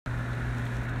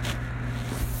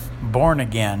Born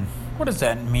again. What does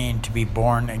that mean to be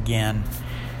born again?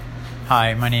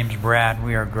 Hi, my name's Brad.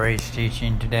 We are Grace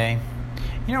Teaching today.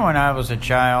 You know, when I was a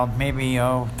child, maybe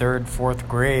third, fourth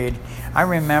grade, I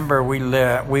remember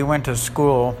we went to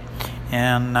school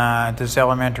and this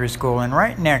elementary school, and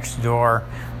right next door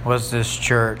was this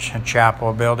church, a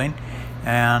chapel building,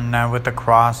 and with the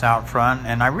cross out front.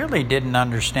 And I really didn't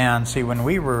understand. See, when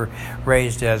we were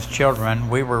raised as children,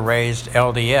 we were raised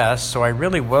LDS, so I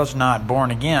really was not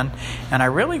born again, and I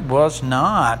really was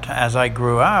not as I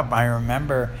grew up. I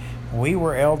remember we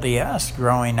were LDS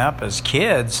growing up as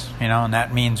kids, and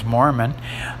that means Mormon.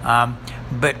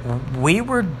 But we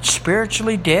were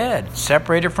spiritually dead,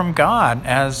 separated from God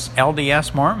as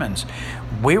LDS Mormons.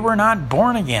 We were not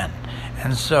born again.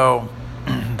 And so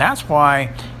that's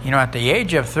why, at the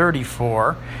age of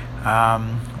 34,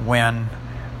 when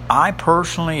I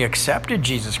personally accepted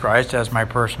Jesus Christ as my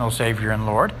personal Savior and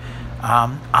Lord,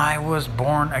 I was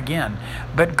born again.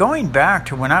 But going back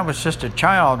to when I was just a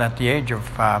child at the age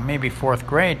of maybe fourth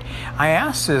grade, I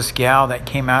asked this gal that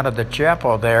came out of the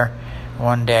chapel there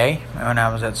one day when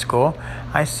I was at school,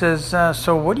 I says,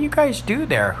 so what do you guys do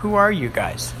there? Who are you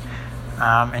guys?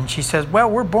 And she says, well,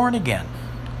 we're born again.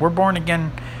 We're born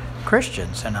again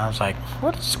Christians. And I was like,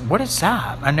 what is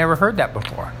that? I never heard that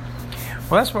before.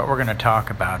 Well, that's what we're going to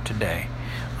talk about today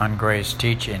on Grace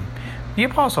Teaching. The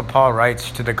Apostle Paul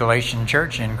writes to the Galatian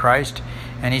church in Christ,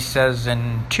 and he says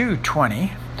in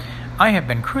 2:20, I have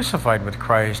been crucified with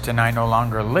Christ, and I no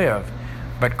longer live,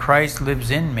 but Christ lives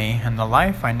in me, and the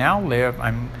life I now live,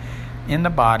 I'm in the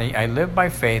body, I live by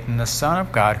faith in the Son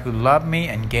of God who loved me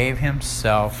and gave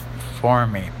himself for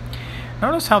me.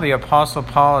 Notice how the Apostle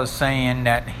Paul is saying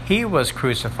that he was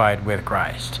crucified with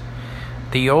Christ.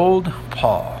 The old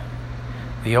Paul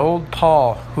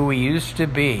who he used to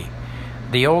be,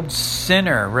 the old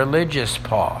sinner, religious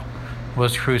Paul,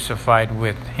 was crucified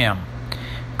with him.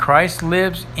 Christ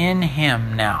lives in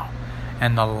him now.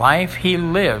 And the life he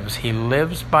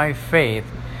lives by faith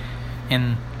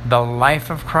in the life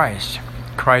of Christ.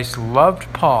 Christ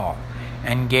loved Paul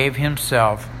and gave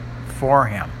himself for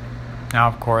him. Now,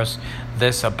 of course,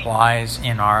 this applies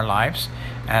in our lives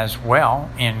as well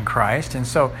in Christ. And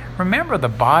so, remember the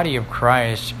body of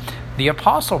Christ. The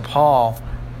Apostle Paul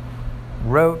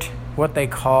wrote what they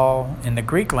call in the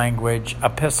Greek language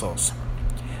epistles.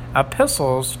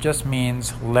 Epistles just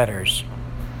means letters.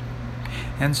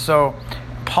 And so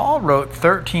Paul wrote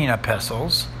 13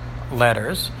 epistles,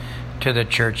 letters, to the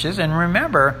churches. And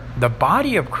remember, the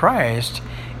body of Christ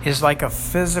is like a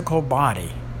physical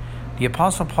body. The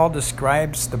Apostle Paul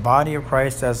describes the body of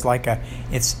Christ as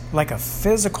it's like a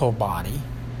physical body,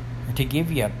 to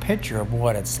give you a picture of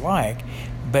what it's like.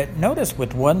 But notice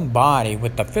with one body,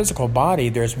 with the physical body,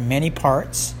 there's many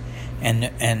parts and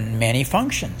many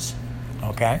functions.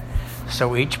 Okay?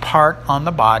 So each part on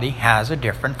the body has a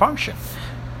different function,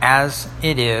 as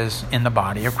it is in the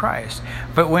body of Christ.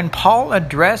 But when Paul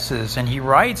addresses and he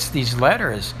writes these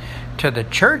letters to the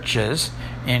churches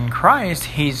in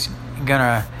Christ,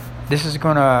 this is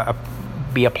gonna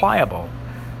be applicable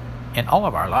in all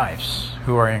of our lives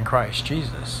who are in Christ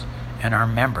Jesus and are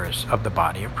members of the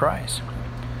body of Christ.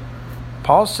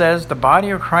 Paul says the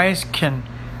body of Christ can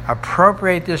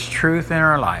appropriate this truth in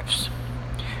our lives.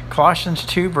 Colossians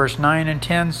 2 verse 9 and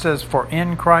 10 says, for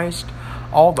in Christ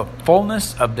all the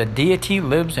fullness of the deity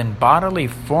lives in bodily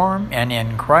form, and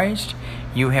in Christ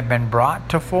you have been brought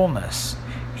to fullness.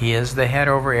 He is the head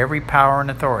over every power and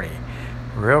authority.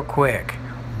 Real quick,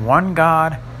 one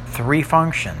God, three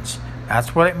functions.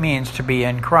 That's what it means to be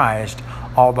in Christ.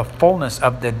 All the fullness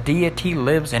of the deity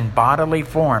lives in bodily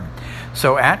form.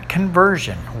 So at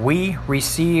conversion, we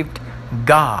received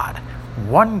God,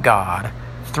 one God,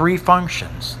 three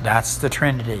functions. That's the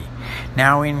Trinity.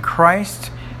 Now in Christ,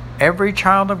 every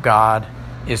child of God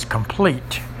is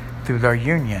complete through their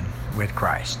union with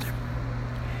Christ.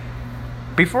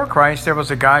 Before Christ, there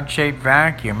was a God-shaped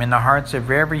vacuum in the hearts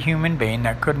of every human being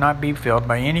that could not be filled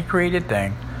by any created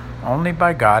thing, only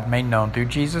by God made known through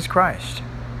Jesus Christ.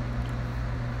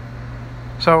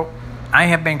 So, I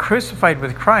have been crucified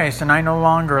with Christ, and I no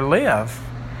longer live.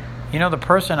 The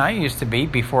person I used to be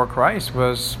before Christ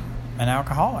was an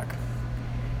alcoholic.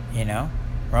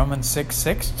 Romans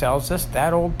 6:6 tells us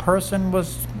that old person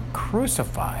was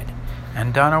crucified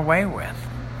and done away with.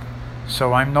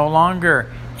 So I'm no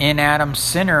longer in Adam,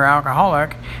 sinner,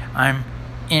 alcoholic. I'm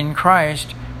in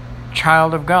Christ,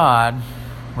 child of God,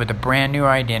 with a brand new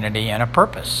identity and a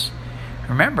purpose.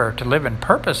 Remember, to live in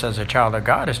purpose as a child of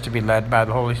God is to be led by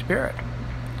the Holy Spirit.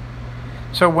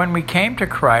 So when we came to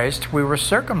Christ, we were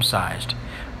circumcised,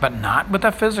 but not with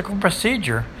a physical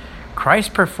procedure.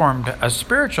 Christ performed a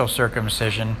spiritual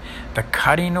circumcision, the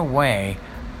cutting away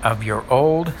of your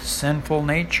old sinful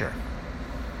nature.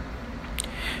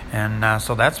 And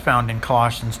so that's found in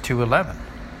Colossians 2:11.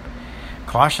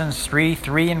 Colossians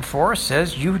 3:3 and 4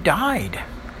 says, you died,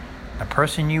 the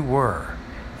person you were,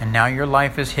 and now your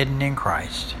life is hidden in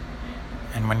Christ.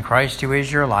 And when Christ, who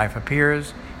is your life,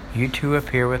 appears, you too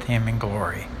appear with him in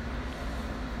glory.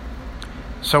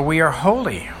 So we are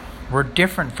holy. We're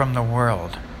different from the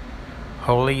world.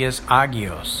 Holy is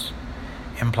agios,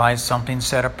 implies something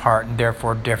set apart and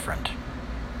therefore different,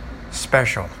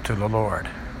 special to the Lord.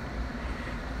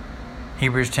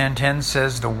 Hebrews 10:10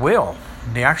 says the will,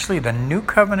 the new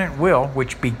covenant will,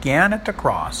 which began at the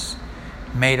cross,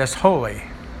 made us holy.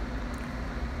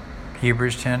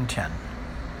 Hebrews 10:10.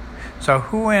 So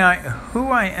who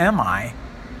I am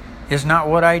is not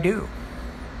what I do.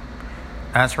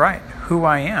 That's right. Who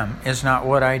I am is not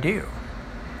what I do.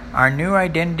 Our new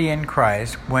identity in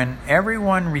Christ, when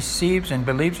everyone receives and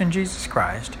believes in Jesus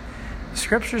Christ, the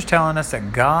Scripture is telling us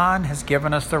that God has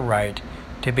given us the right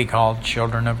to be called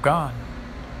children of God.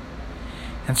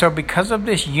 And so because of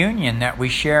this union that we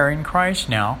share in Christ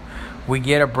now, we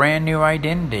get a brand new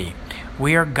identity.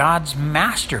 We are God's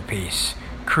masterpiece,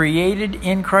 created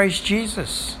in Christ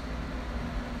Jesus.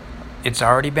 It's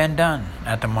already been done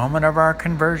at the moment of our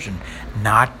conversion.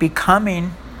 Not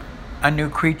becoming a new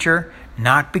creature,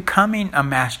 not becoming a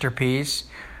masterpiece,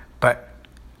 but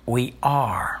we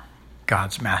are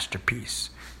God's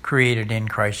masterpiece, created in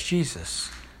Christ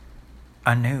Jesus,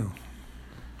 anew.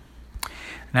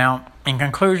 Now, in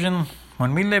conclusion,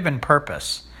 when we live in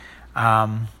purpose,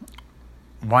 why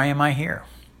am I here?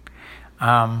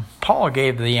 Paul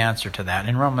gave the answer to that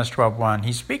in Romans 12:1.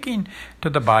 He's speaking to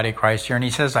the body of Christ here, and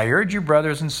he says, I urge you,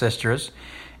 brothers and sisters,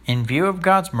 in view of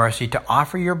God's mercy, to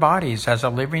offer your bodies as a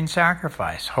living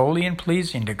sacrifice, holy and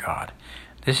pleasing to God.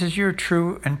 This is your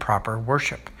true and proper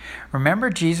worship. Remember,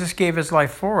 Jesus gave his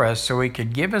life for us so he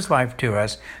could give his life to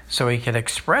us, so he could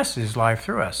express his life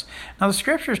through us. Now, the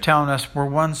Scripture is telling us we're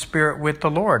one spirit with the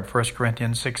Lord, 1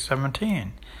 Corinthians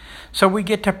 6:17. So we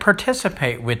get to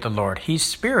participate with the Lord. He's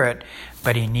spirit,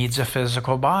 but he needs a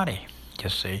physical body. You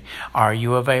see, are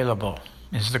you available?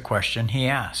 Is the question he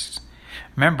asks.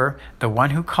 Remember, the one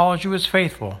who calls you is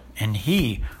faithful, and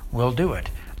he will do it.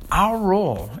 Our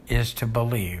role is to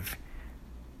believe